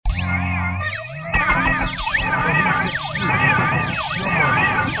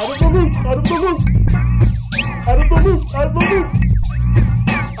Out of the loop. Out of the loop. Out of the loop.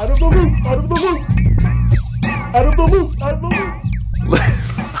 Out of the loop. Out of the loop. Out of the loop. Out of the loop.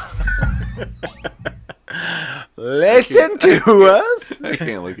 Listen to us. I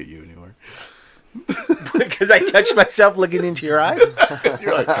can't look at you anymore. Because I touched myself looking into your eyes.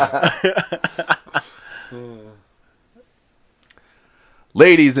 You're like,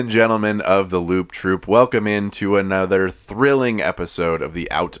 ladies and gentlemen of the Loop Troop, welcome into another thrilling episode of the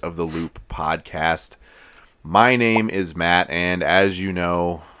Out of the Loop podcast. My name is Matt, and as you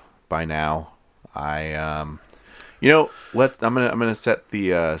know by now, I'm gonna set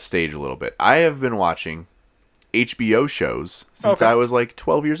the stage a little bit. I have been watching HBO shows since I was like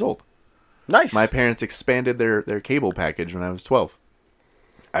 12 years old. Nice. My parents expanded their cable package when I was 12.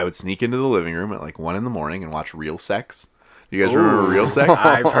 I would sneak into the living room at like 1 a.m. and watch Real Sex. Do you guys remember Real Sex?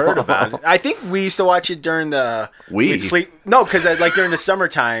 I've heard about it. I think we used to watch it during the... We'd sleep. No, because like during the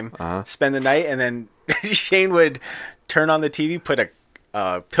summertime, spend the night, and then Shane would turn on the TV, put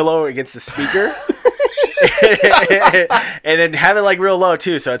a pillow against the speaker, and then have it like real low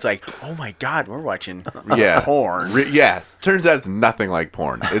too. So it's like, oh my god, we're watching porn. Turns out it's nothing like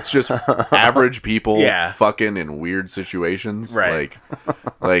porn. It's just average people fucking in weird situations. Right.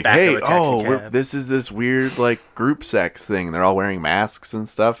 Like Back hey, of a taxi cab. this is this weird like group sex thing. They're all wearing masks and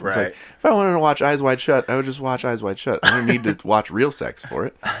stuff. It's Right. like, if I wanted to watch Eyes Wide Shut, I would just watch Eyes Wide Shut. I don't need to watch Real Sex for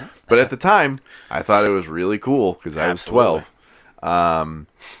it. But at the time, I thought it was really cool because I was 12. I've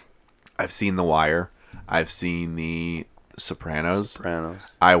seen The Wire. I've seen The Sopranos.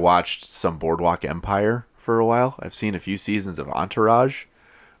 I watched some Boardwalk Empire for a while. I've seen a few seasons of Entourage.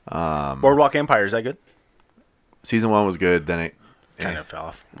 Boardwalk Empire, is that good? Season 1 was good. Then it Kind of fell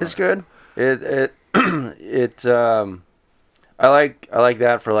off. It's good. I like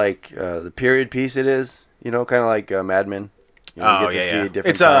that for like the period piece. It is, kind of like Mad Men. You get to see a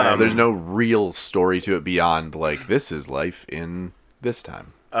different time. There's no real story to it beyond like this is life in this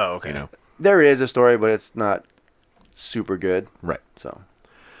time. Oh, okay. There is a story, but it's not super good. Right. So,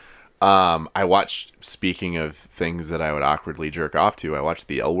 I watched, speaking of things that I would awkwardly jerk off to, I watched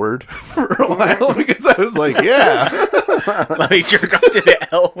The L Word for a while because I was like, yeah. Let me jerk off to the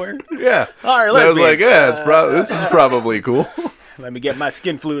L word. Yeah. All right, I was like, yeah, this is probably cool. Let me get my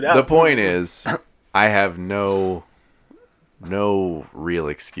skin fluid out. The point is, I have no real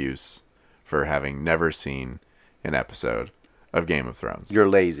excuse for having never seen an episode of Game of Thrones. you're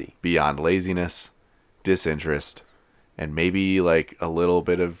lazy. Beyond laziness, disinterest, and maybe like a little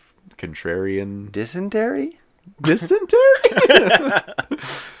bit of contrarian Dysentery? dysentery.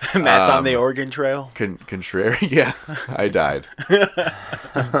 Matt's on the Oregon Trail. Contrary, yeah, I died due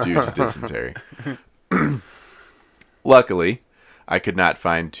to dysentery. Luckily, I could not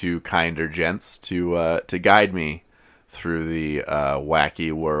find two kinder gents to guide me through the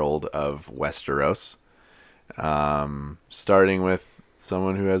wacky world of Westeros. Starting with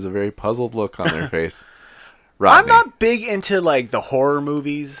someone who has a very puzzled look on their face. Rodney. I'm not big into like the horror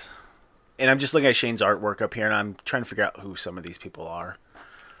movies, and I'm just looking at Shane's artwork up here, and I'm trying to figure out who some of these people are.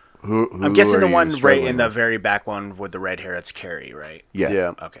 Who I'm guessing are the you one right struggling in the with? very back one with the red hair. That's Carrie, right? Yes.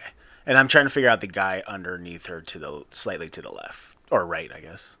 Yeah. Okay. And I'm trying to figure out the guy underneath her slightly to the left or right, I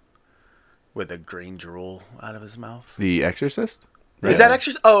guess, with a green drool out of his mouth. The Exorcist? Is that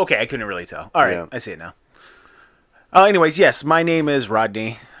Exorcist? Oh, okay. I couldn't really tell. All right, Yeah. I see it now. Anyways, yes, my name is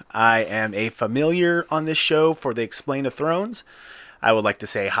Rodney. I am a familiar on this show for the Explain of Thrones. I would like to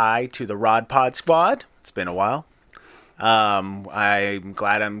say hi to the Rod Pod Squad. It's been a while. I'm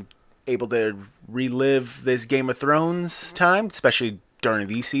glad I'm able to relive this Game of Thrones time, especially during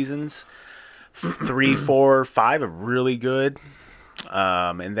these seasons. 3, 4, 5 are really good.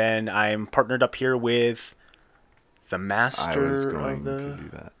 And then I'm partnered up here with the master I was going of the... to do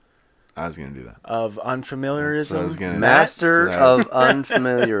that. I was going to do that. Of unfamiliarism. So I was gonna- Master That's what of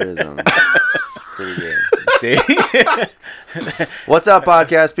unfamiliarism. Pretty good. See? What's up,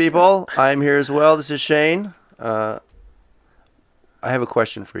 podcast people? I'm here as well. This is Shane. I have a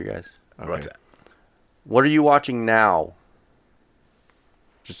question for you guys. Okay. What's that? What are you watching now?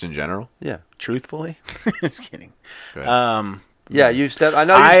 Just in general? Yeah. Truthfully? Just kidding. Go ahead. Yeah, you stepped.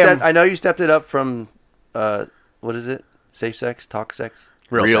 I know you stepped it up from. What is it? Safe sex, talk sex,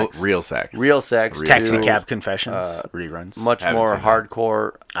 Real sex. Real sex. real sex. Real Taxi sex. Cab Confessions. Reruns. Much Haven't more seen that.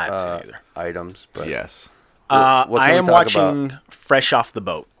 hardcore I haven't seen it either. items. But Yes. what can I we am talk watching Fresh Off the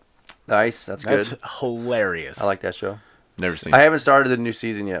Boat. nice. That's That's good. hilarious. I like that show. Never seen I it. haven't started the new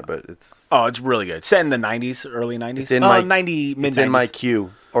season yet, but it's Oh, it's really good. Set in the 90s, early 90s. It's in my- 90, mid-90s. it's in my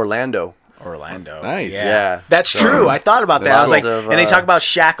queue. Orlando. Orlando. Nice. Yeah. That's So, true. I thought about that. I was lots like, of, and they talk about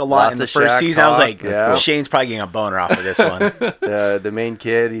Shaq a lot lots in the of first Shaq season. I was talk. like, That's cool. Shane's probably getting a boner off of this one. The main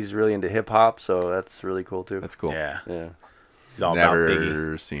kid, he's really into hip hop, so that's really cool too. That's cool. Yeah. Yeah, He's all about Biggie.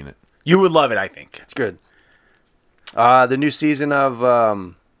 Never seen it. You would love it, I think. it's good. The new season of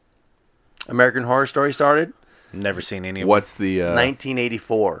American Horror Story started. Never seen any of What's the?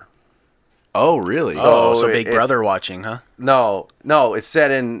 1984. Oh, really? them. Oh, so so Big it- Brother watching, huh? No, it's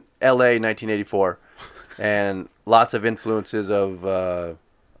set in L.A. 1984, and lots of influences of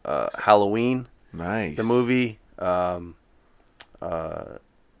Halloween, Nice. the movie.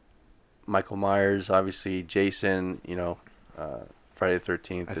 Michael Myers, obviously, Jason. Friday the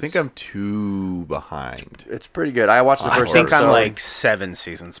 13th. I think I'm too behind. It's pretty good. I watched the I first think episode. I'm like 7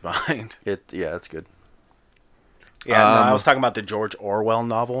 seasons behind. Yeah, it's good. Yeah, no, I Um, was talking about the George Orwell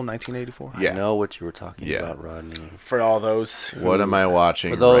novel, 1984. Yeah. I know what you were talking Yeah. about, Rodney. For all those. Who, What am I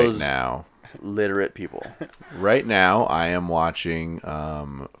watching For those- right now? Literate people. Right now, I am watching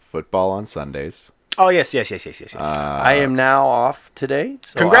football on Sundays. Oh yes. I am now off today.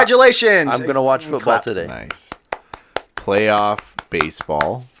 So Congratulations! I'm going to watch football Clap. today. Nice. Playoff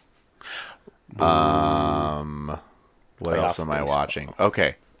baseball. What Playoff else am I baseball. watching?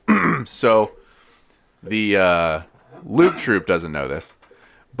 Okay. So the Loop Troop doesn't know this,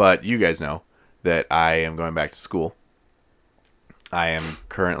 but you guys know that I am going back to school. I am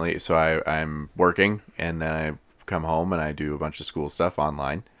currently, I'm working, and then I come home and I do a bunch of school stuff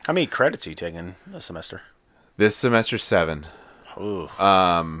online. How many credits are you taking a semester? This semester 7. Ooh.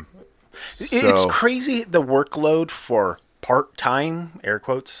 So It's crazy the workload for part-time, air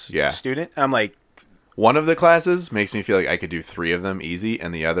quotes, Yeah. student. I'm like, one of the classes makes me feel like I could do 3 of them easy,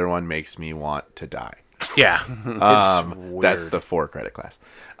 and the other one makes me want to die. yeah. It's weird. That's the 4 credit class.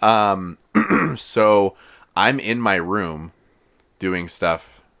 So I'm in my room doing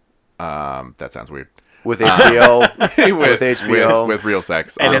stuff. That sounds weird. With HBO. with HBO. with real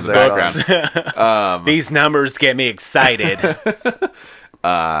sex and on his the books. background. These numbers get me excited.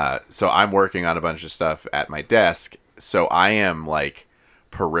 So I'm working on a bunch of stuff at my desk. So I am like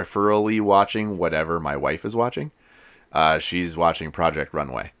peripherally watching whatever my wife is watching. She's watching Project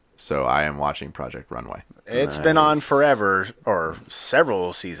Runway. So I am watching Project Runway. It's been on forever, or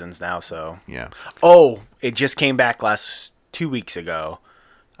several seasons now, so. Yeah. Oh, it just came back 2 weeks ago.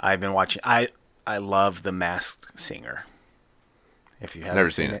 I've been watching. I love The Masked Singer. If you haven't Never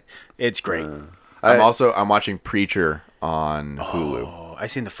seen it. It's great. I'm watching Preacher on Hulu. Oh, I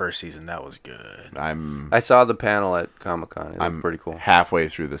seen the first season. That was good. I'm I saw the panel at Comic-Con. It was pretty cool. halfway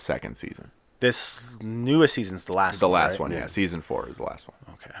through the second season. This newest season's the last The one. last right? one, yeah. Season 4 is the last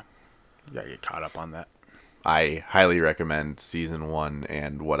one. Okay. You gotta get caught up on that. I highly recommend season 1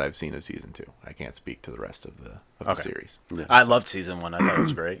 and what I've seen of season 2. I can't speak to the rest of the Okay. series. I loved season 1. I thought it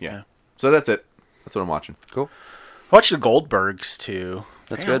was great. Yeah. So that's it. That's what I'm watching. Cool. Watch the Goldbergs too.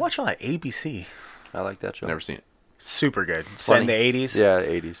 That's I good. watch all that ABC. I like that show. Never seen it. Super good. Set in the 80s. Yeah,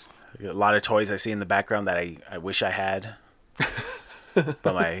 80s. A lot of toys I see in the background that I wish I had. But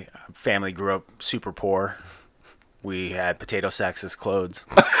my family grew up super poor. We had potato sacks as clothes.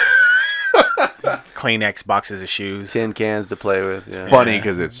 Kleenex boxes of shoes. Tin cans to play with. Yeah. Funny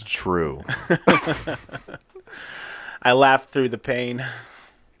because it's true. I laughed through the pain.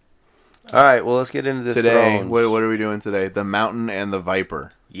 All right, well, let's get into this. Today, Thrones. what are we doing today? The Mountain and the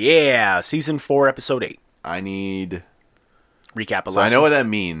Viper. Yeah, season 4, episode 8. I need... Recap of So I last know one. what that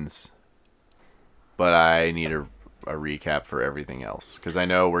means, but I need a recap for everything else. Because I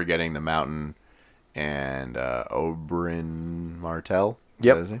know we're getting the Mountain and Oberyn Martell. Is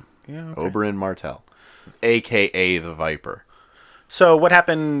Yep. that his name? Yeah, okay. Oberyn Martell, a.k.a. the Viper. So what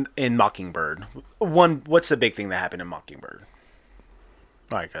happened in Mockingbird? What's the big thing that happened in Mockingbird?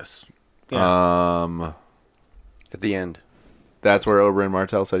 I guess. Yeah. At the end. That's where Oberyn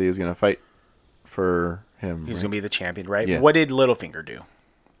Martell said he was going to fight for him. He's right? gonna be the champion, right? Yeah. What did Littlefinger do?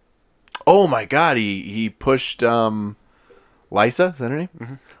 Oh my God! He pushed Lysa. Is that her name?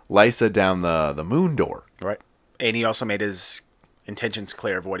 Mm-hmm. Lysa down the moon door. Right. And he also made his intentions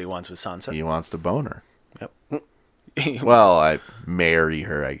clear of what he wants with Sansa. He wants to bone her. Yep. Well, I marry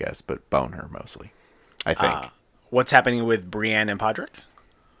her, I guess, but bone her mostly. I think What's happening with Brienne and Podrick?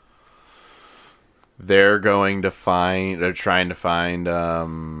 they're going to find. They're trying to find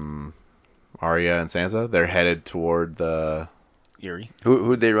Arya and Sansa. They're headed toward the Eerie.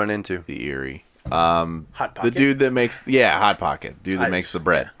 Who'd they run into? Eyrie. Hot Pocket. The dude that makes Hot Pocket. Dude that makes the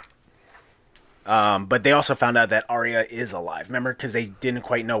bread. But they also found out that Arya is alive. Remember, because they didn't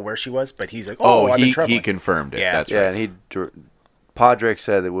quite know where she was, but he's like, Oh, I've been he traveling. confirmed it. Yeah. That's Yeah, right. and Podrick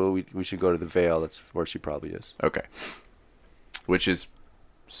said that we should go to the Vale. That's where she probably is. Okay. Which is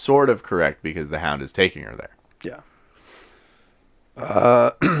sort of correct because the Hound is taking her there. Yeah.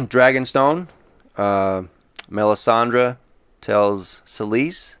 Dragonstone. Melisandre tells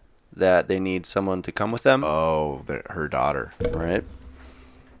Selyse that they need someone to come with them. Oh, her daughter. Right.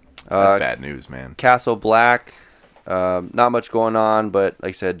 That's bad news, man. Castle Black. Not much going on, but like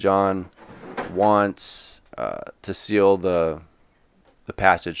I said, Jon wants to seal the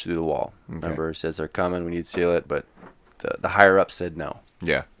passage through the wall. Okay. Remember, he says they're coming, we need to seal it, but the higher up said no.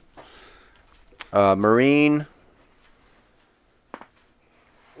 Yeah. Marine.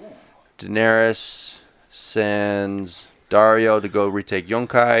 Daenerys sends Dario to go retake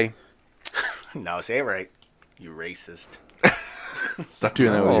Yunkai. No, say it right. You racist. Stop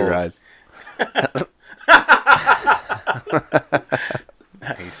doing that with your eyes.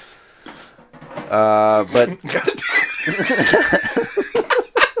 Nice. But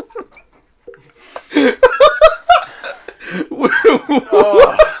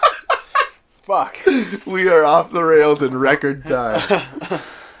Oh, fuck. We are off the rails in record time.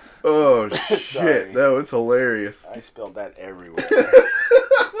 Oh, Sorry. shit. That was hilarious. I spilled that everywhere.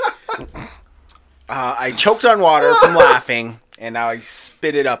 I choked on water from laughing, and now I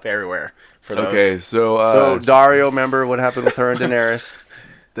spit it up everywhere. For those. Okay, so so Dario, remember what happened with her and Daenerys?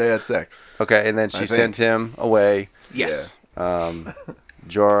 they had sex. Okay, and then I she think. sent him away. Yes.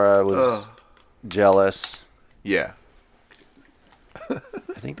 Jorah was jealous. Yeah. I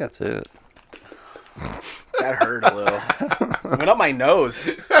think that's it. That hurt a little. It went up my nose.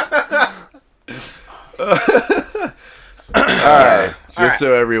 All right. Just All right.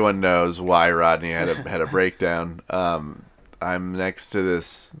 so everyone knows why Rodney had a breakdown. I'm next to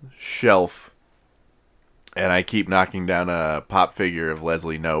this shelf, and I keep knocking down a pop figure of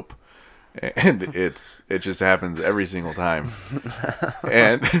Leslie Knope, and it just happens every single time,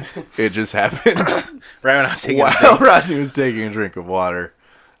 and it just happened Right when I was taking while Rodney was taking a drink of water.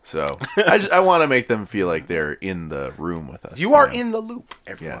 So I want to make them feel like they're in the room with us. You are know? in the loop,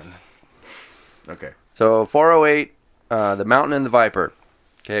 everyone. Yes. Okay. So 408, the Mountain and the Viper.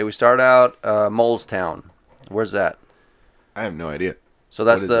 Okay, we start out Molestown. Where's that? I have no idea. So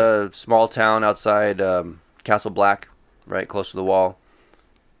that's What is the small town outside Castle Black, right close to the wall.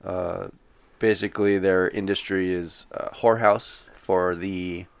 Basically, their industry is whorehouse for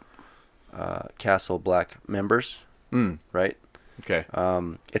the Castle Black members, right? Okay.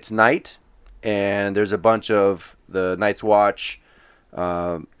 It's night, and there's a bunch of the Night's Watch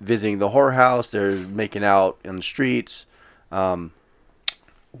visiting the whorehouse. They're making out in the streets.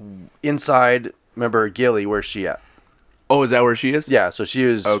 Inside, remember Gilly, where's she at? Oh, is that where she is? Yeah, so she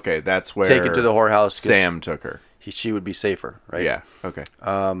was Okay, that's where taken to the whorehouse. 'cause Sam took her. she would be safer, right? Yeah. Okay.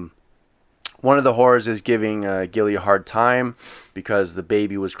 One of the whores is giving Gilly a hard time because the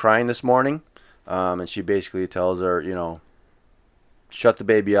baby was crying this morning. And she basically tells her, shut the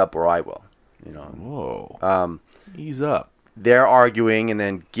baby up or I will. Whoa. Ease up. They're arguing, and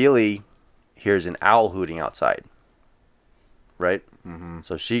then Gilly hears an owl hooting outside. Right? Mm-hmm.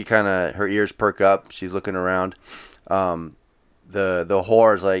 So she her ears perk up. She's looking around. The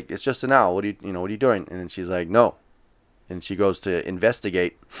whore is like, it's just an owl. What are you doing? And then she's like, no. And she goes to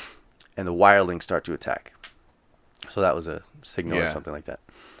investigate, and the wirelings start to attack. So that was a signal or something like that.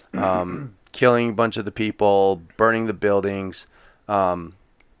 Killing a bunch of the people, burning the buildings.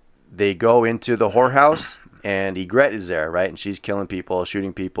 They go into the whorehouse, and Ygritte is there, right? And she's killing people,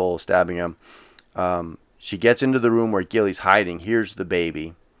 shooting people, stabbing them. She gets into the room where Gilly's hiding, hears the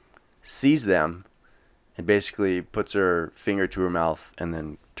baby, sees them, and basically puts her finger to her mouth and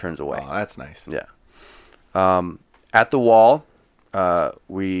then turns away. Oh, that's nice. Yeah. At the wall,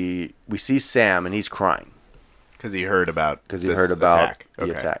 we see Sam, and he's crying. Because he heard about Attack.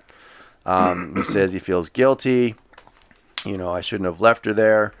 The attack. He says he feels guilty. I shouldn't have left her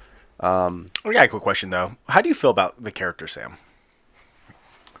there. I got a quick question, though. How do you feel about the character, Sam?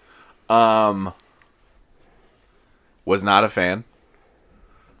 Was not a fan.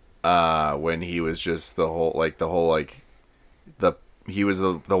 When he was just he was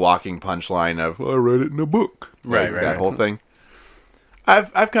the walking punchline of I read it in a book. Right. That whole thing.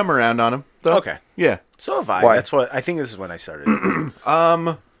 I've come around on him. Though. Okay. Yeah. So have I. Why? That's what I think. This is when I started.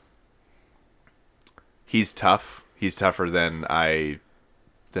 He's tough. He's tougher than I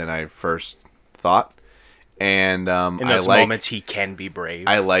first thought. And In those moments, he can be brave.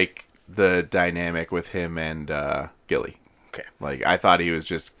 I like the dynamic with him and Gilly. Okay. Like I thought he was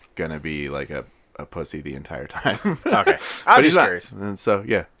just gonna be like a pussy the entire time. Okay. I'm he's just not. curious. And so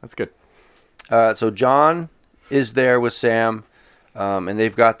yeah, that's good. So Jon is there with Sam, and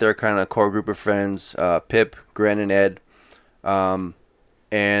they've got their kind of core group of friends, Pip, Gren, and Ed.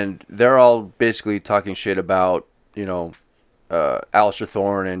 And they're all basically talking shit about, Alistair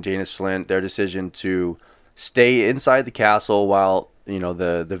Thorne and Jaina Slint, their decision to stay inside the castle while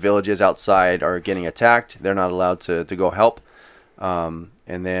the villages outside are getting attacked. They're not allowed to go help. And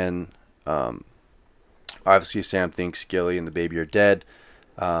then obviously Sam thinks Gilly and the baby are dead.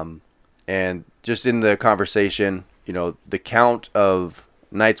 And just in the conversation, the count of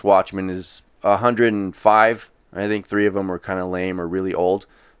Night's Watchmen is 105. I think 3 of them were kind of lame or really old.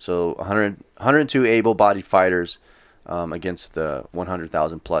 So 102 able-bodied fighters against the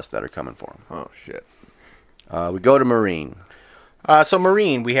 100,000 plus that are coming for them. Oh, shit. We go to Marine. So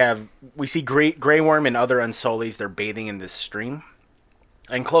Marine, we see Grey Worm and other Unsullies. They're bathing in this stream.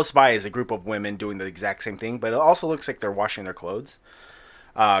 And close by is a group of women doing the exact same thing, but it also looks like they're washing their clothes.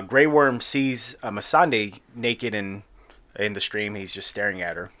 Grey Worm sees Missandei naked in the stream. He's just staring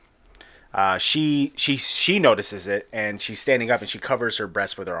at her. She notices it, and she's standing up, and she covers her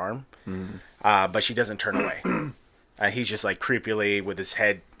breast with her arm, but she doesn't turn away. He's just like creepily with his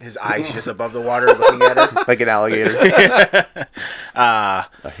eyes just above the water, looking at her like an alligator, a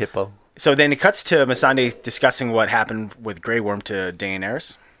hippo. So then it cuts to Missandei discussing what happened with Grey Worm to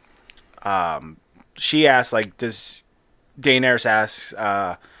Daenerys. She asks, Daenerys asks,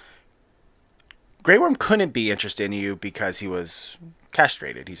 Grey Worm couldn't be interested in you because he was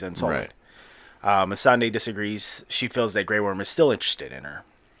castrated. He's unsullied. Right. Missandei disagrees. She feels that Grey Worm is still interested in her.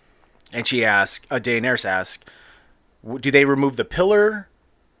 And Daenerys asks, do they remove the pillar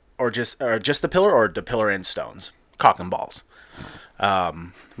or just the pillar, or the pillar and stones? Cock and balls.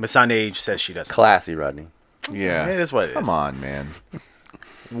 Missandei says she doesn't. Classy, Rodney. Yeah. It is what it is. Come on, man.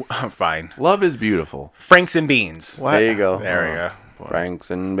 Fine. Love is beautiful. Franks and beans. What? There you go. There we go. Franks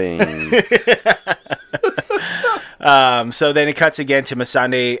and beans. So then it cuts again to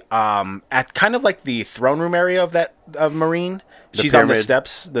Missandei at kind of like the throne room area of Marine. She's pyramid. on the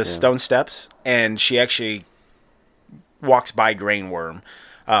steps, stone steps, and she actually walks by Grey Worm.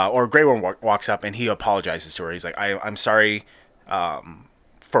 Or Grey Worm walks up, and he apologizes to her. He's like, I'm sorry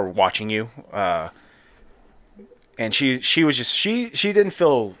for watching you. And she was just she didn't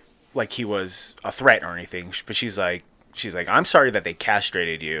feel like he was a threat or anything, but she's like, I'm sorry that they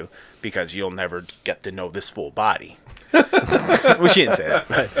castrated you because you'll never get to know this full body. Well, she didn't say that,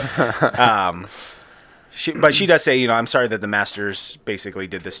 but she does say, I'm sorry that the Masters basically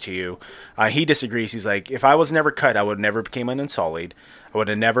did this to you. He disagrees. He's like, if I was never cut, I would never became an Unsullied. I would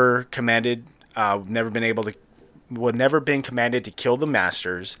have never commanded, would never been commanded to kill the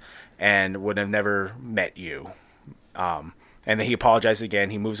Masters, and would have never met you. And then he apologizes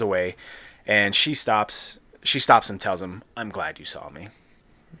again. He moves away, and she stops and tells him, I'm glad you saw me.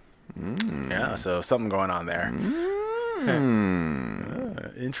 Yeah, so something going on there.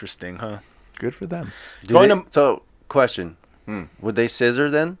 Interesting, huh? Good for them. So, question. Would they scissor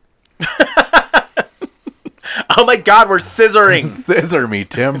then? Oh my god, we're scissoring! Scissor me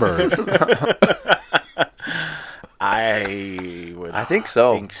timbers. I think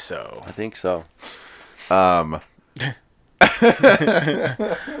so. I think so.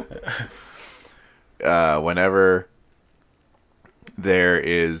 Whenever there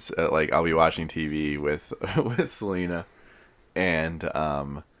is I'll be watching TV with Selena, and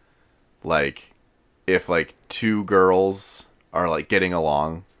if two girls are getting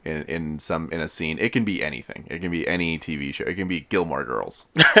along in a scene, it can be anything. It can be any TV show. It can be Gilmore Girls.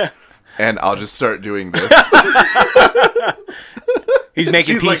 And I'll just start doing this. He's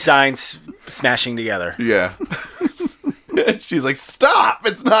making peace signs, smashing together. Yeah. She's like, stop!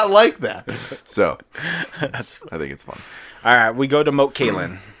 It's not like that. So, I think it's fun. All right, we go to Moat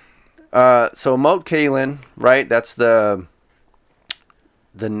Cailin. So Moat Cailin, right? That's the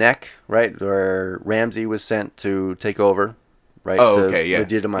neck, right, where Ramsay was sent to take over, right? Oh, to okay, yeah.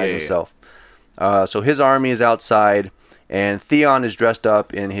 legitimize himself. So his army is outside, and Theon is dressed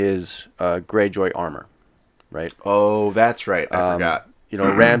up in his Greyjoy armor, right? Oh, that's right. I forgot.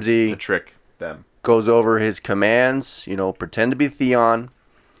 Ramsay to trick them. Goes over his commands, pretend to be Theon,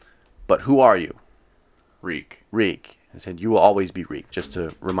 but who are you? Reek. I said, you will always be Reek, just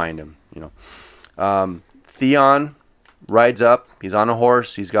to remind him, Theon rides up. He's on a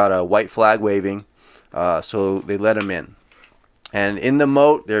horse. He's got a white flag waving. So they let him in. And in the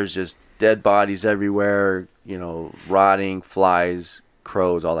moat, there's just dead bodies everywhere, rotting, flies,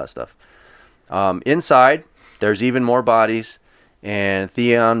 crows, all that stuff. Inside, there's even more bodies. And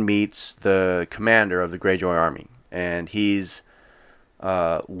Theon meets the commander of the Greyjoy army. And he's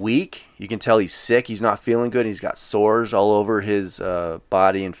weak. You can tell he's sick. He's not feeling good. He's got sores all over his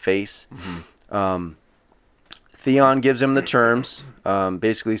body and face. Mm-hmm. Theon gives him the terms.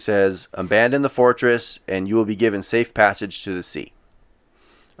 Basically says, abandon the fortress and you will be given safe passage to the sea.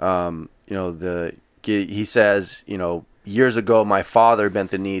 He says, years ago, my father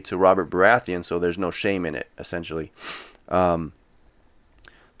bent the knee to Robert Baratheon, so there's no shame in it, essentially. The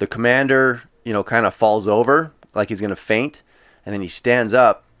commander, kind of falls over like he's going to faint, and then he stands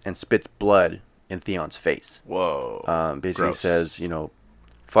up and spits blood in Theon's face. Whoa. Basically Gross. says,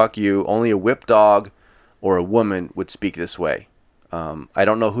 fuck you, only a whipped dog or a woman would speak this way. I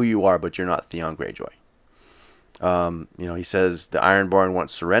don't know who you are, but you're not Theon Greyjoy. He says the Ironborn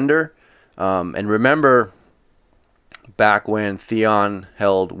won't surrender. And remember back when Theon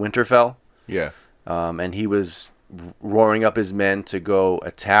held Winterfell, Yeah. and he was roaring up his men to go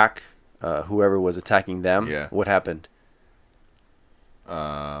attack whoever was attacking them. Yeah. What happened?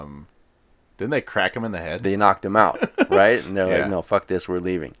 Didn't they crack him in the head? They knocked him out, right? And they're Yeah. like, no, fuck this, we're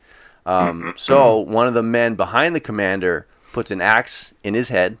leaving. So one of the men behind the commander puts an axe in his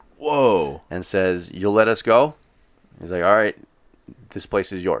head Whoa. and says, you'll let us go? He's like, all right, this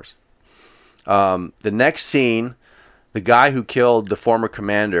place is yours. The next scene, the guy who killed the former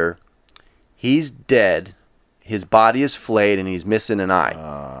commander, he's dead. His body is flayed and he's missing an eye.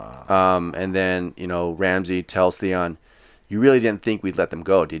 And then, Ramsay tells Theon, you really didn't think we'd let them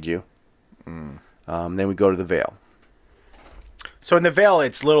go, did you? Then we go to the Vale. So in the Vale,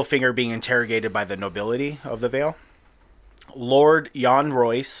 it's Littlefinger being interrogated by the nobility of the Vale. Lord Jon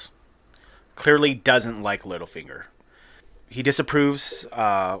Royce clearly doesn't like Littlefinger. He disapproves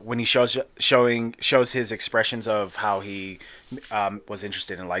when he shows his expressions of how he was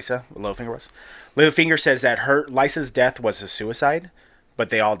interested in Lysa. Littlefinger was. Littlefinger says that Lysa's death was a suicide, but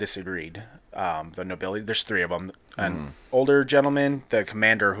they all disagreed. The nobility, there's three of them: an older gentleman, the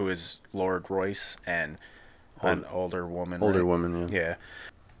commander who is Lord Royce, and an older woman. Older right? woman, yeah. Yeah.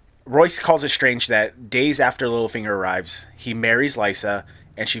 Royce calls it strange that days after Littlefinger arrives, he marries Lysa,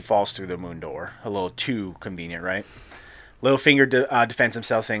 and she falls through the moon door. A little too convenient, right? Littlefinger defends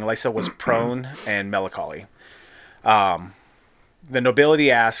himself, saying Lysa was prone and melancholy. The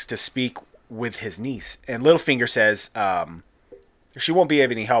nobility asks to speak with his niece, and Littlefinger says, she won't be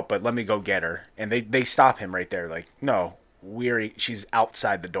of any help, but let me go get her. And they stop him right there, like, no, she's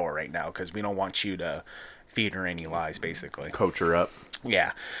outside the door right now, because we don't want you to feed her any lies, basically. Coach her up.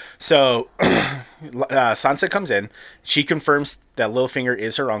 Yeah. So Sansa comes in. She confirms that Littlefinger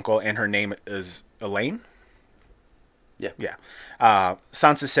is her uncle, and her name is Elaine. Yeah. Yeah.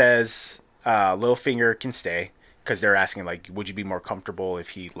 Sansa says Littlefinger can stay because they're asking, like, would you be more comfortable if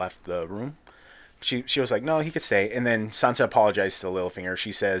he left the room? She was like, no, he could stay. And then Sansa apologizes to Littlefinger.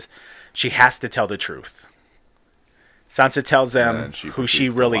 She says she has to tell the truth. Sansa tells them who she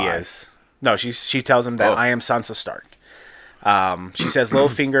really is. No, she tells him that I am Sansa Stark. She says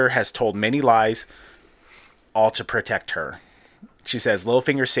Littlefinger has told many lies, all to protect her. She says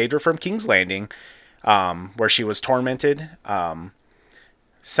Littlefinger saved her from King's Landing, where she was tormented.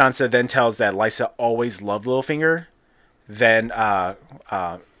 Sansa then tells that Lysa always loved Littlefinger,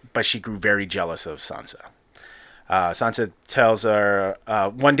 but she grew very jealous of Sansa. Sansa tells her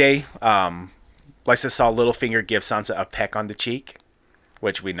one day Lysa saw Littlefinger give Sansa a peck on the cheek,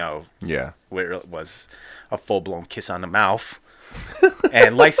 which we know was a full-blown kiss on the mouth.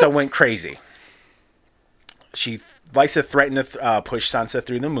 And Lysa went crazy. Lysa threatened to push Sansa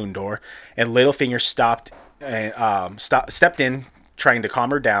through the moon door, and Littlefinger stepped in, trying to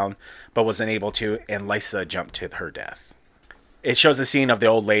calm her down, but was unable to, and Lysa jumped to her death. It shows a scene of the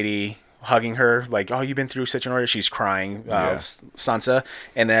old lady hugging her, like, oh, you've been through such an ordeal. She's crying, Sansa,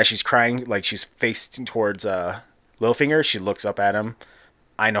 and then as she's crying, like she's facing towards Littlefinger, she looks up at him.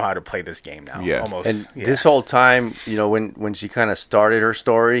 I know how to play this game now. Yeah. Almost. And this whole time, when she kind of started her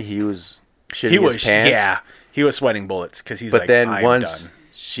story, he was shitting his pants. Yeah, he was sweating bullets because he's But like, then I'm once done.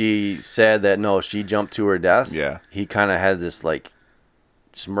 she said that no, she jumped to her death. Yeah. He kind of had this like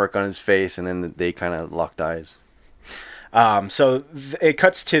smirk on his face, and then they kind of locked eyes. So it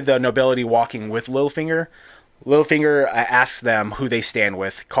cuts to the nobility walking with Littlefinger. Littlefinger asks them who they stand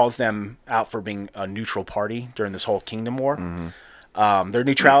with, calls them out for being a neutral party during this whole Kingdom War. Their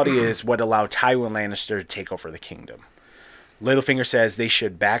neutrality is what allowed Tywin Lannister to take over the kingdom. Littlefinger says they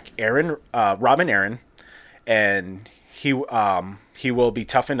should back Robb and Arryn, and he will be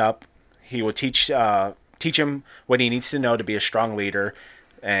toughened up. He will teach him what he needs to know to be a strong leader,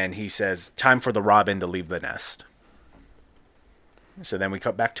 and he says, time for the Robin to leave the nest. So then we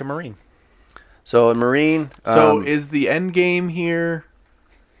cut back to Meereen. So Meereen. So is the end game here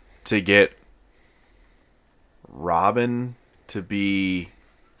to get Robin to be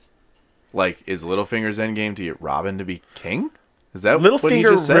like, is Littlefinger's end game to get Robin to be king? Is that what he just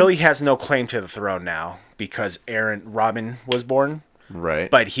Littlefinger said? really has no claim to the throne now because Robin was born, Right.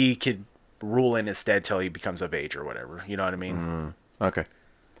 but he could rule in his stead till he becomes of age or whatever. You know what I mean? Okay.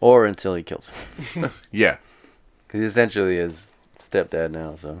 or until he kills her. Yeah. He's essentially his stepdad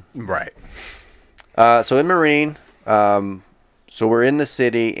now. So Right. so in Marine, so we're in the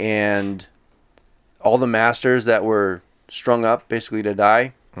city, and all the masters that were strung up basically to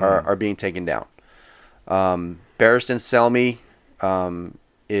die are being taken down. Barristan Selmy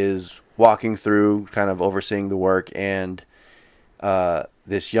is walking through, kind of overseeing the work, and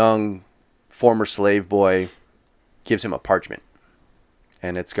this young former slave boy gives him a parchment,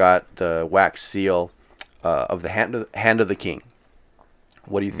 and it's got the wax seal of the hand of the king.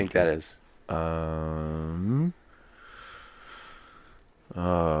 What do you think that is?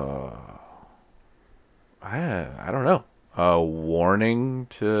 I don't know. A warning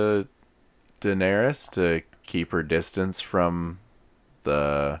to Daenerys to keep her distance from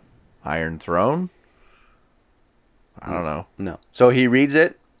the Iron Throne. I don't know. No. So he reads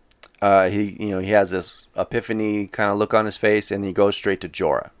it. He has this epiphany kind of look on his face, and he goes straight to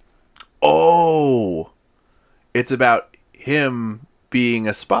Jorah. Oh, it's about him being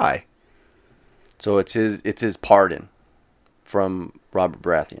a spy. So it's his pardon from Robert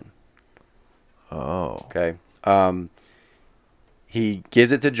Baratheon. Oh, Okay. He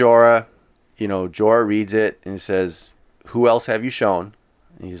gives it to Jorah. Jorah reads it and he says, "Who else have you shown?"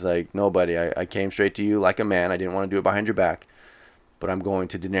 And he's like, "Nobody. I came straight to you like a man. I didn't want to do it behind your back, but I'm going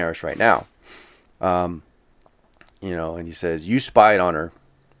to Daenerys right now." And he says, "You spied on her."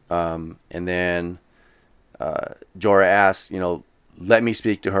 And then Jorah asks, "Let me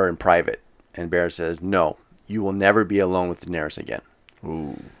speak to her in private." And Barristan says, "No, you will never be alone with Daenerys again."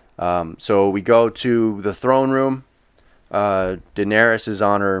 ooh, So we go to the throne room. Daenerys is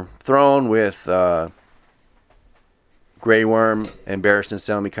on her throne with Grey Worm and Barristan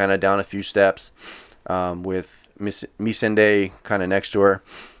Selmy kind of down a few steps, with Missandei kind of next to her.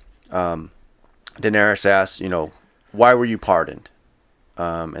 Daenerys asks, "Why were you pardoned?"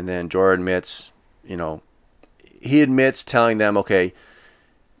 And then Jorah admits, he admits telling them, "Okay,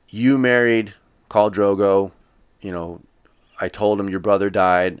 you married Khal Drogo, I told him your brother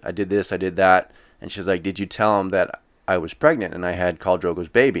died. I did this, I did that." And she's like, "Did you tell him that I was pregnant and I had Khal Drogo's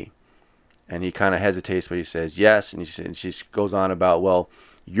baby?" And he kind of hesitates, but he says yes. And she goes on about, "Well,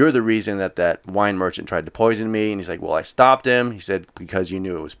 you're the reason that wine merchant tried to poison me." And he's like, "Well, I stopped him." He said, "Because you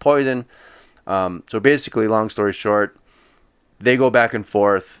knew it was poison." So basically, long story short, they go back and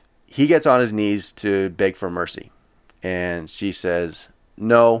forth. He gets on his knees to beg for mercy. And she says,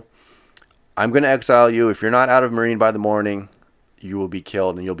 "No, I'm going to exile you. If you're not out of Marine by the morning, you will be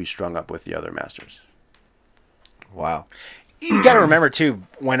killed and you'll be strung up with the other masters." wow. You got to remember too,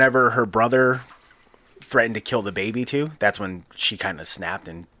 whenever her brother threatened to kill the baby too, that's when she kind of snapped,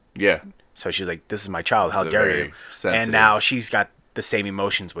 and Yeah, so she's like, "This is my child. How It's a dare very you?" sensitive- And now she's got the same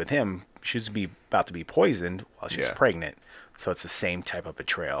emotions with him. She's about to be poisoned while she's Yeah. pregnant. So it's the same type of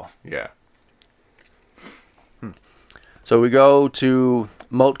betrayal. yeah. So we go to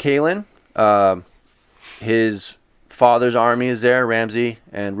Moat Cailin. His father's army is there, Ramsay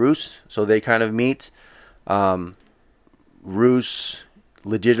and Roose. So they kind of meet. Roose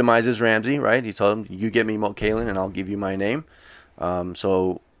legitimizes Ramsay, right? He told him, "You get me Moat Cailin and I'll give you my name."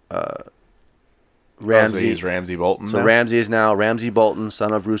 So Ramsay, So he's Ramsay Bolton. so now? Ramsay is now Ramsay Bolton,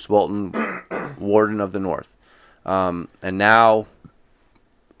 son of Roose Bolton, Warden of the North. And now,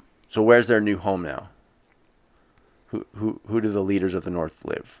 so where's their new home now? Who do the leaders of the North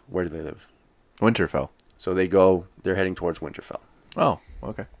live? Where do they live? Winterfell. So they're heading towards Winterfell. Oh,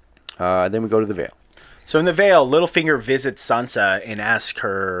 okay. Then we go to the Vale. So in the Vale, Littlefinger visits Sansa and asks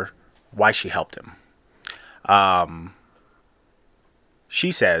her why she helped him.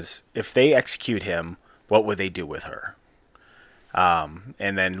 She says, if they execute him, what would they do with her? And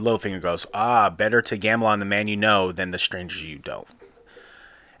then Littlefinger goes, better to gamble on the man you know than the strangers you don't.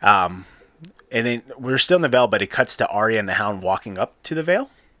 And then we're still in the Vale, but it cuts to Arya and the Hound walking up to the Vale.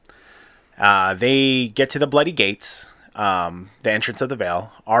 They get to the Bloody Gates, the entrance of the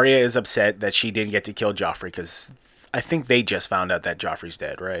Vale. Arya is upset that she didn't get to kill Joffrey because I think they just found out that Joffrey's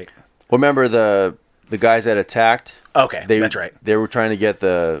dead, right? Well, remember the guys that attacked? Okay, that's right. They were trying to get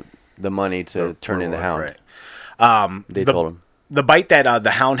the money to turn in the Hound. Right. They told him. The bite that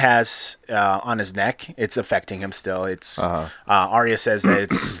the Hound has on his neck, it's affecting him still. It's Arya says that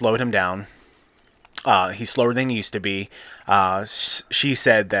it's slowed him down. He's slower than he used to be. She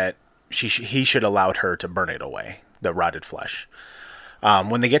said that he should allowed her to burn it away, the rotted flesh.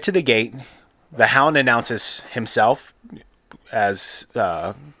 When they get to the gate, the Hound announces himself as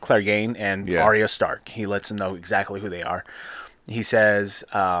Clegane and Arya Stark. He lets them know exactly who they are. He says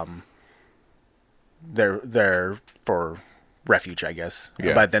they're for refuge, I guess.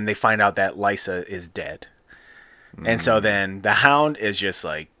 Yeah. But then they find out that Lysa is dead. And so then the Hound is just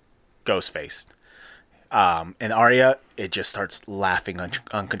like ghost-faced. And Arya, it just starts laughing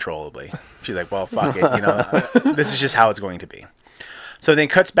uncontrollably. She's like, well, fuck it. This is just how it's going to be. So then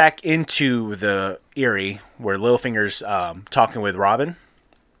cuts back into the Eyrie where Littlefinger's talking with Robin.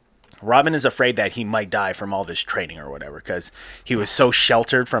 Robin is afraid that he might die from all this training or whatever because he was so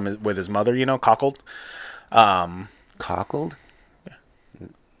sheltered with his mother, cockled. Cockled? Yeah.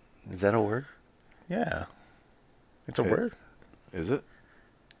 Is that a word? Yeah. It's a word. Is it?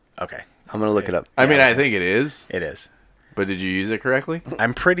 Okay. I'm going to look it up. I mean, I think it is. It is. But did you use it correctly?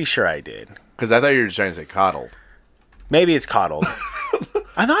 I'm pretty sure I did. Because I thought you were just trying to say coddled. Maybe it's coddled.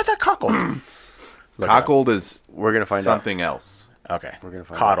 I thought cockled. Cockled is We're going to find something else. Okay. We're gonna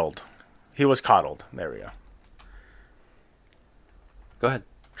find coddled. He was coddled. There we go. Go ahead.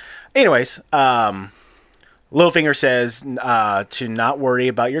 Anyways, Littlefinger says to not worry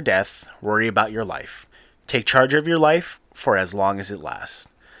about your death, worry about your life. Take charge of your life for as long as it lasts.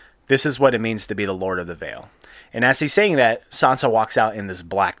 This is what it means to be the Lord of the Vale. And as he's saying that, Sansa walks out in this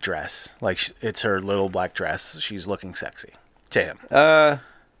black dress. Like, it's her little black dress. She's looking sexy to him.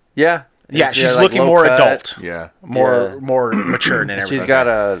 Yeah. Yeah, she's like looking low more cut. adult. Yeah. More mature than everything. She's got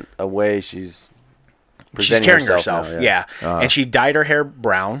a way she's presenting carrying herself. herself. Now, Yeah. And she dyed her hair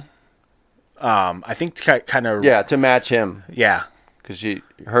brown. I think kind of. Yeah, to match him. Yeah. Because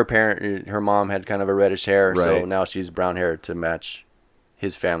her mom had kind of a reddish hair, so Right. now she's brown hair to match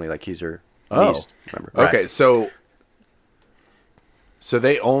his family, like he's her Oh. niece. Remember? Okay, so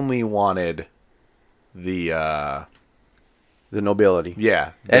they only wanted the The nobility.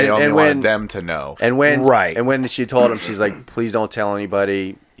 yeah, they And- only and wanted when- them to know. And when Right. and when she told him, she's like, "Please don't tell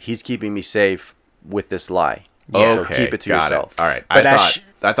anybody. He's keeping me safe with this lie. So Okay, keep it to got yourself." All right. But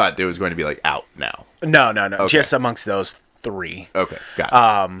I thought it was going to be like out now. No. Okay. Just amongst those three. Okay,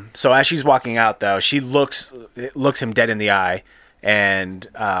 got it. So as she's walking out, though, she looks him dead in the eye, and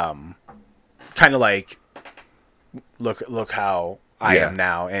kind of like, look how I Yeah. am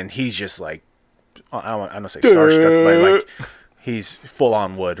now, and he's just like, I don't say starstruck, but like he's full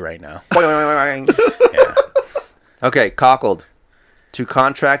on wood right now. Yeah. Okay, cockled. To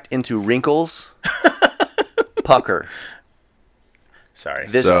contract into wrinkles, pucker. Sorry.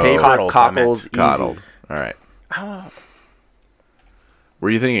 This So- paper Coddled, I meant. cockles easy. Coddled. All right. Oh, Were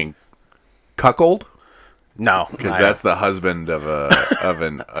you thinking cuckold? no, Because that's the husband of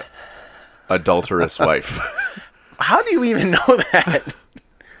an adulterous wife. how do you even know that?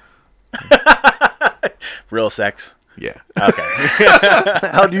 Real sex. Yeah. Okay.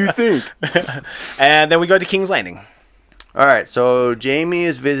 How do you think? And then we go to King's Landing. All right, so Jamie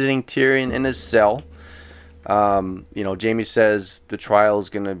is visiting Tyrion in his cell. Jamie says the trial is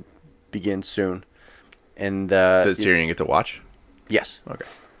going to begin soon. And Does Tyrion get to watch? yes. Okay.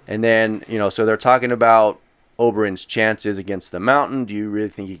 And then, so they're talking about Oberyn's chances against the Mountain. Do you really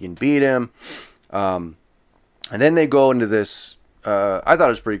think he can beat him? And then they go into this, I thought it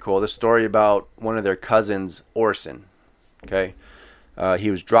was pretty cool, this story about one of their cousins, Orson. Okay?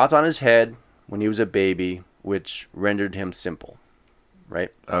 He was dropped on his head when he was a baby, which rendered him simple.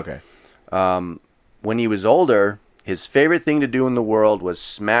 Right? Okay. When he was older, his favorite thing to do in the world was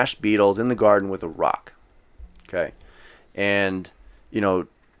smash beetles in the garden with a rock. Okay? And,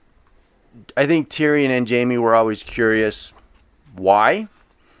 I think Tyrion and Jamie were always curious why.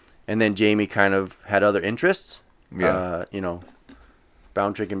 And then Jamie kind of had other interests. Yeah.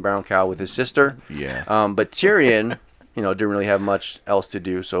 Brown chicken, brown cow with his sister. Yeah. But Tyrion, didn't really have much else to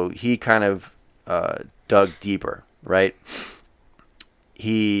do. So he kind of dug deeper, right?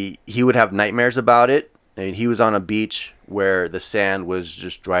 He would have nightmares about it. And he was on a beach where the sand was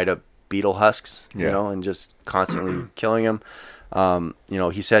just dried up beetle husks, Yeah. and just constantly killing him.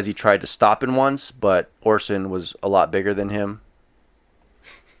 He says he tried to stop him once, but Orson was a lot bigger than him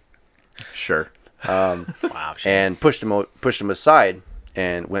Sure. Wow. Shit. and pushed him aside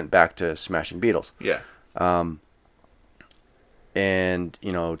and went back to smashing beetles. Yeah. And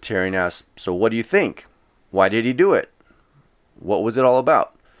Tyrion asks, "So what do you think? Why did he do it? What was it all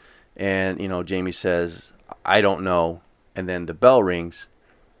about?" And Jamie says, "I don't know." And then the bell rings,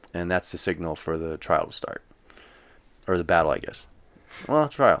 and that's the signal for the trial to start, or the battle, I guess. Well,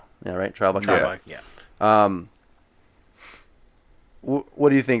 trial, yeah, right, trial by trial. Yeah. What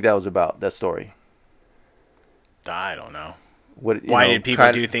do you think that was about? That story? I don't know. What? Why did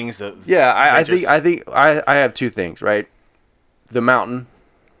people do things that? Yeah, I just- think I have two things, right? The Mountain,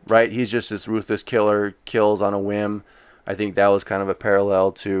 right? He's just this ruthless killer, kills on a whim. I think that was kind of a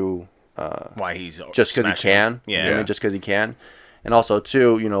parallel to Why he's just because he smashing can. them. Yeah. I mean, just because he can. And also,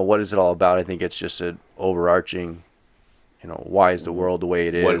 too, what is it all about? I think it's just an overarching, why is the world the way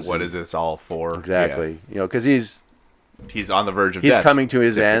it is? What and- is this all for? Exactly. Because he's he's on the verge of He's death. coming to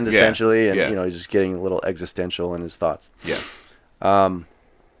his end, Yeah, essentially, and yeah. you know, he's just getting a little existential in his thoughts. Yeah.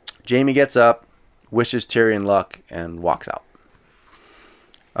 Jaime gets up, wishes Tyrion luck, and walks out.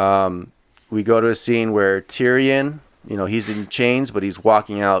 We go to a scene where Tyrion, you know, he's in chains, but he's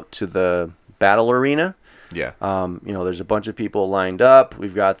walking out to the battle arena. Yeah. You know, there's a bunch of people lined up.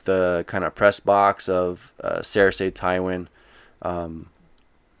 We've got the kind of press box of Cersei, Tywin,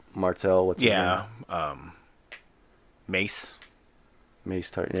 Martell. What's his Yeah. name? Mace.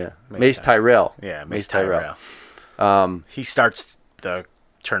 Mace Tyrell. Mace Tyrell. Yeah, Mace Tyrell. He starts the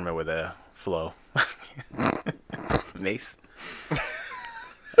tournament with a flow. Mace.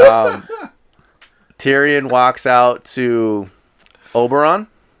 Tyrion walks out to Oberyn,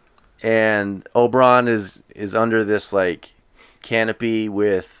 and Oberyn is under this like canopy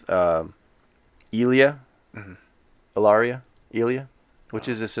with Elia, Ilaria, Elia, which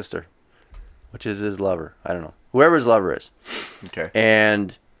is his sister, which is his lover. I don't know, whoever his lover is. Okay.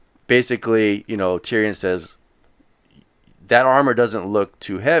 And basically, you know, Tyrion says that armor doesn't look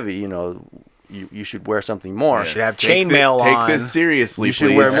too heavy. You know, you should wear something more. You should have Take chainmail on. Take this seriously, You should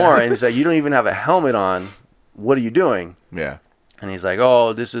please. wear more. And he's like, you don't even have a helmet on. What are you doing? Yeah. And he's like,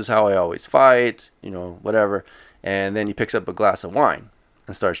 oh, this is how I always fight, you know, whatever. And then he picks up a glass of wine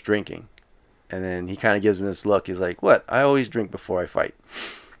and starts drinking. And then he kind of gives him this look. He's like, what? I always drink before I fight.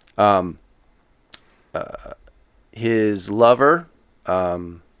 His lover,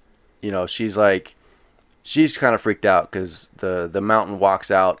 you know, she's kind of freaked out because the mountain walks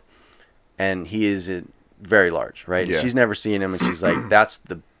out and he is very large, right? Yeah. She's never seen him, and she's like, that's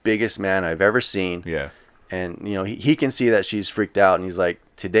the biggest man I've ever seen. Yeah. And, you know, he can see that she's freaked out, and he's like,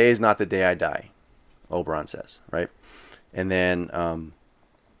 today is not the day I die, Oberyn says, right? And then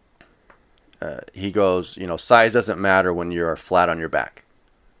he goes, you know, size doesn't matter when you're flat on your back.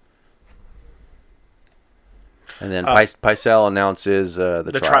 And then Pycelle announces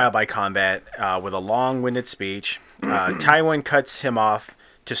the trial by combat with a long-winded speech. Tywin cuts him off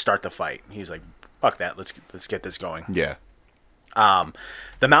to start the fight. He's like, fuck that, let's get this going. Yeah.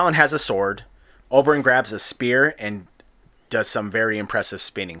 The Mountain has a sword. Oberyn grabs a spear and does some very impressive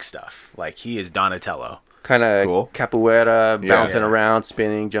spinning stuff. Like, he is Donatello. Kind of Cool. capoeira, bouncing Yeah. around,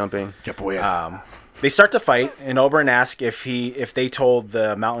 spinning, jumping. They start to fight, and Oberyn asks if they told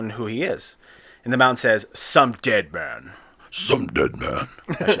the Mountain who he is. And the Mountain says, some dead man. Some dead man,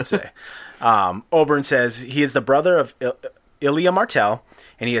 I should say. Oberyn says he is the brother of Ilya Martell,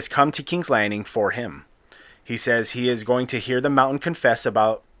 and he has come to King's Landing for him. He says he is going to hear the Mountain confess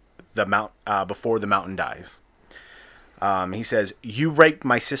about the before the Mountain dies. He says, you raped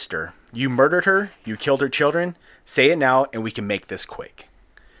my sister. You murdered her. You killed her children. Say it now, and we can make this quick.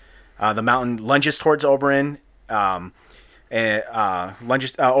 The Mountain lunges towards Oberyn. Oberyn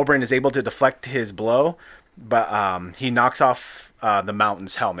is able to deflect his blow, but he knocks off the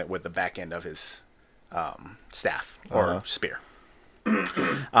Mountain's helmet with the back end of his staff or spear.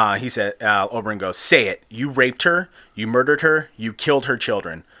 He said, Oberyn goes, say it. You raped her. You murdered her. You killed her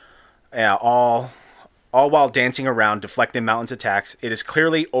children. All while dancing around, deflecting Mountain's attacks. It is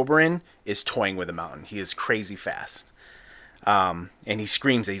clearly Oberyn is toying with the Mountain. He is crazy fast. And he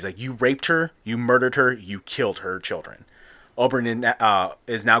screams it. He's like, you raped her. You murdered her. You killed her children. Oberyn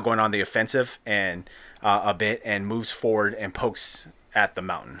is now going on the offensive and a bit and moves forward and pokes at the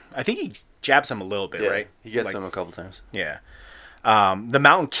Mountain. I think he jabs him a little bit, right? He gets him a couple times. Yeah. The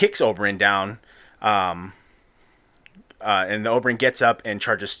Mountain kicks Oberyn down, and the Oberyn gets up and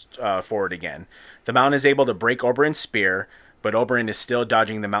charges forward again. The Mountain is able to break Oberyn's spear, but Oberyn is still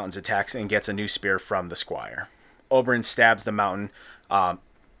dodging the Mountain's attacks and gets a new spear from the Squire. Oberyn stabs the Mountain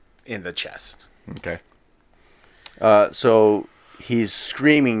in the chest. Okay. So he's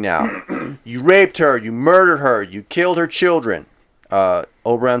screaming now. You raped her. You murdered her. You killed her children.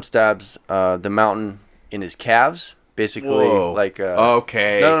 Oberyn stabs the Mountain in his calves. Basically, Whoa. like...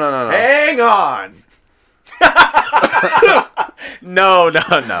 okay. No. Hang on. No.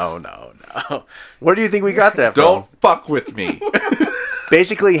 Where do you think we got that Don't from? fuck with me.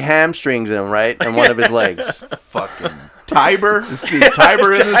 Basically hamstrings him, right? And one of his legs. Fucking Tiber? Is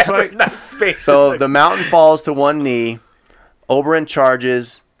Tiber in this fight? So the Mountain falls to one knee. Oberyn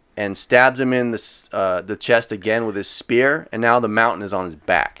charges and stabs him in the chest again with his spear. And now the Mountain is on his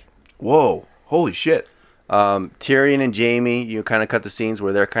back. Whoa. Holy shit. Tyrion and Jaime, you kind of cut the scenes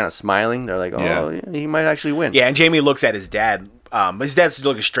where they're kind of smiling. They're like, oh, yeah, he might actually win. Yeah, and Jaime looks at his dad. His dad's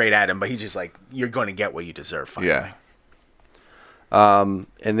looking straight at him, but he's just like, you're going to get what you deserve finally. Yeah.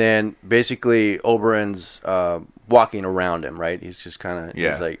 And then basically Oberyn's walking around him, right? He's just kind of,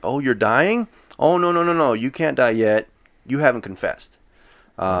 he's like, oh, you're dying? Oh, no. You can't die yet. You haven't confessed.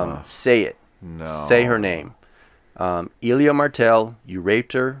 Say it. No. Say her name. Elia Martell, you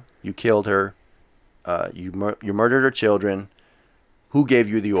raped her, you killed her, you murdered her children. Who gave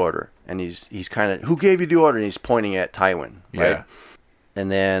you the order? And he's kind of, who gave you the order? And he's pointing at Tywin, right? Yeah.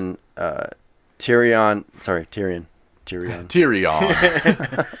 And then Tyrion. Tyrion.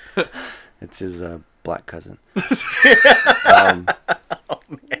 It's his black cousin.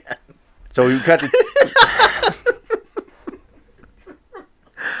 So we got the.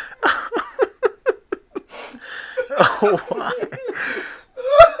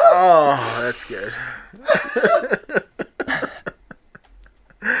 Oh, that's good.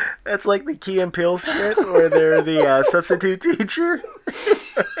 That's like the Key and Peele skit where they're the substitute teacher.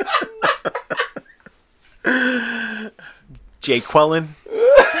 Jake Quellen.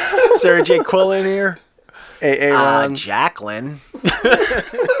 Sarah Jake Quellen here. Aaron. Jacqueline.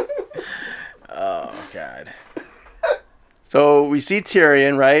 Oh, God. So we see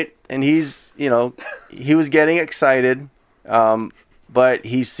Tyrion, right? And he's, he was getting excited. But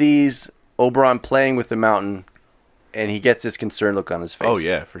he sees Oberyn playing with the mountain, and he gets this concerned look on his face. Oh,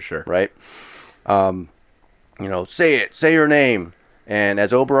 yeah, for sure. Right? Say your name. And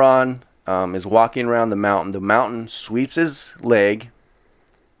as Oberyn is walking around the mountain sweeps his leg,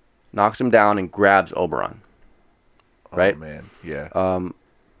 knocks him down, and grabs Oberyn. Right? Oh, man. Yeah.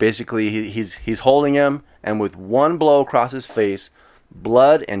 Basically, he's holding him, and with one blow across his face,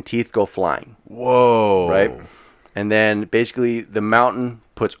 blood and teeth go flying. Whoa. Right? And then basically the mountain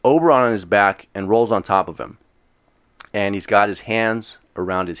puts Oberyn on his back and rolls on top of him. And he's got his hands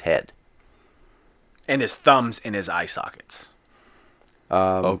around his head. And his thumbs in his eye sockets.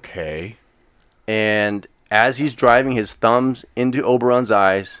 Okay. And as he's driving his thumbs into Oberyn's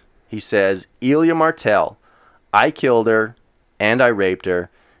eyes, he says, Elia Martell, I killed her and I raped her.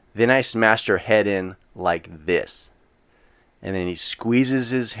 Then I smashed her head in like this. And then he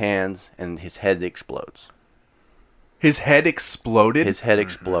squeezes his hands and his head explodes. His head exploded? His head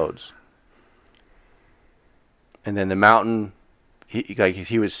explodes. And then the mountain,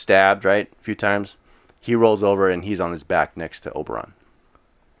 he was stabbed, right? A few times. He rolls over and he's on his back next to Oberyn.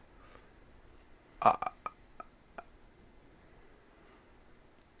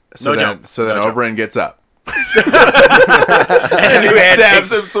 So then Oberyn gets up. And he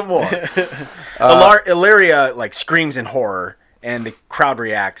stabs him some more. Illyria screams in horror, and the crowd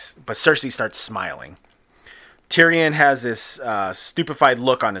reacts, but Cersei starts smiling. Tyrion has this stupefied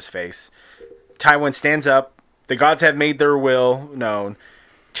look on his face. Tywin stands up. The gods have made their will known.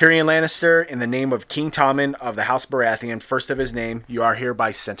 Tyrion Lannister, in the name of King Tommen of the House Baratheon, first of his name, you are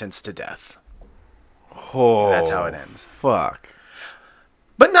hereby sentenced to death. Oh, that's how it ends. Fuck.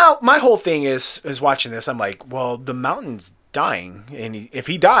 But now, my whole thing is watching this, I'm like, well, the mountain's dying, and if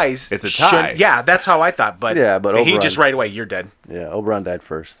he dies... It's a tie. Yeah, that's how I thought, but, but he just right away, you're dead. Yeah, Oberyn died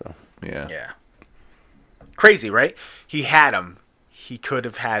first, though. Yeah. Crazy, right? He had him. He could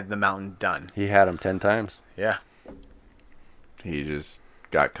have had the mountain done. He had him 10 times. Yeah. He just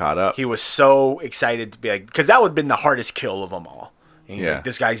got caught up. He was so excited to be like... Because that would have been the hardest kill of them all. And he's like,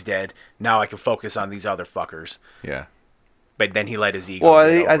 this guy's dead. Now I can focus on these other fuckers. Yeah. But then he let his ego.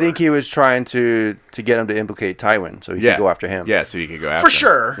 Well, I think he was trying to get him to implicate Tywin, so he could go after him. Yeah, so he could go after him. For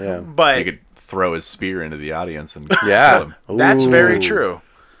sure. Yeah. But so he could throw his spear into the audience and kill him. That's very true.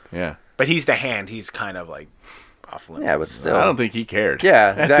 Yeah. But he's the hand. He's kind of off limits. Yeah, but still. I don't think he cared.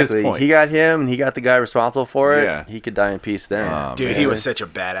 Yeah, at this exactly. point. He got him, and he got the guy responsible for it. Yeah. He could die in peace then. Dude, he was such a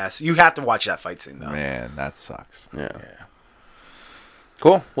badass. You have to watch that fight scene, though. Man, that sucks. Yeah.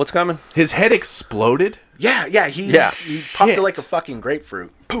 Cool. What's coming? His head exploded? Yeah. He popped it like a fucking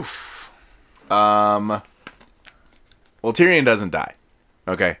grapefruit. Poof. Well, Tyrion doesn't die.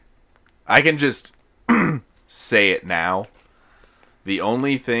 Okay. I can just say it now. The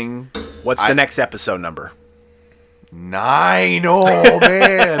only thing... What's the next episode number? 9. Oh,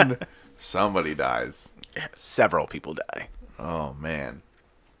 man. Somebody dies. Yeah, several people die. Oh, man.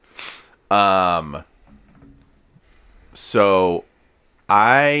 So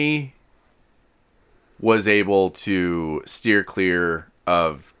I was able to steer clear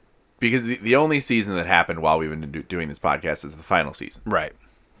of... Because the only season that happened while we've been doing this podcast is the final season. Right.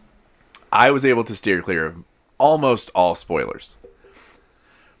 I was able to steer clear of almost all spoilers.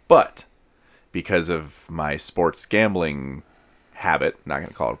 But because of my sports gambling habit, not going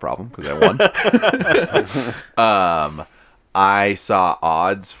to call it a problem because I won. I saw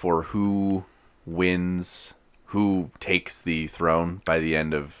odds for who wins, who takes the throne by the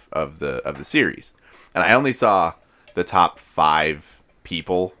end of the series, and I only saw the top 5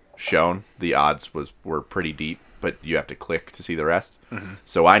 people shown. The odds were pretty deep, but you have to click to see the rest. Mm-hmm.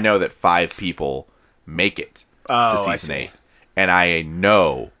 So I know that 5 people make it to season 8, and I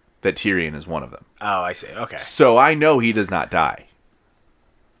know that Tyrion is one of them. Oh, I see. Okay. So I know he does not die.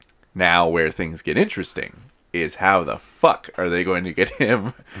 Now, where things get interesting is how the fuck are they going to get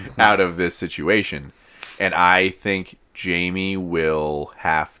him out of this situation? And I think Jaime will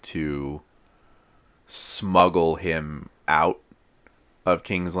have to smuggle him out of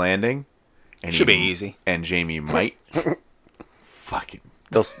King's Landing. And Should be easy. And Jaime might fucking...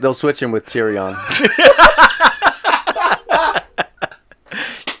 They'll switch him with Tyrion.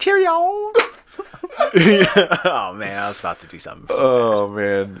 Tyrion! Oh, man, I was about to do something. Oh,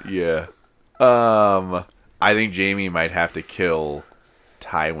 man, yeah. I think Jaime might have to kill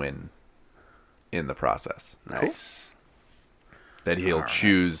Tywin in the process. Nice. That he'll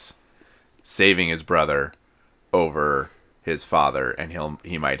choose saving his brother over his father, and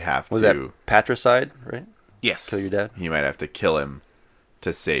he might have Was to... that patricide, right? Yes. Kill your dad? He might have to kill him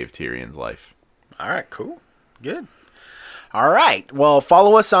to save Tyrion's life. All right, cool. Good. All right. Well,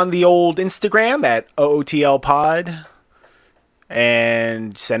 follow us on the old Instagram at OOTLPod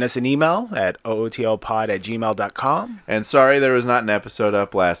and send us an email at ootlpod@gmail.com. And sorry there was not an episode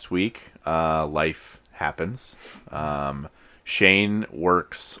up last week. Life happens. Shane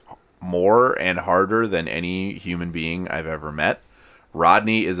works more and harder than any human being I've ever met.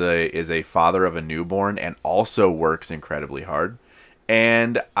 Rodney is a father of a newborn and also works incredibly hard.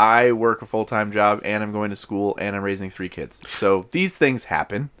 And I work a full-time job, and I'm going to school, and I'm raising 3 kids. So these things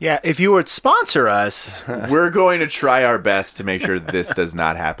happen. Yeah, if you would sponsor us. We're going to try our best to make sure this does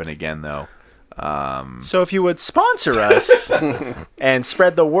not happen again, though. So if you would sponsor us and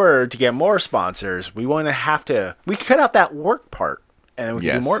spread the word to get more sponsors, we want to have to... We can cut out that work part, and we can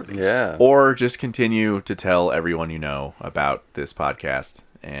Yes. do more of these. Yeah. Or just continue to tell everyone you know about this podcast.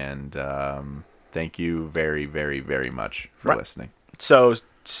 And thank you very, very, very much for listening. So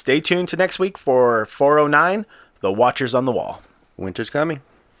stay tuned to next week for 409, The Watchers on the Wall. Winter's coming.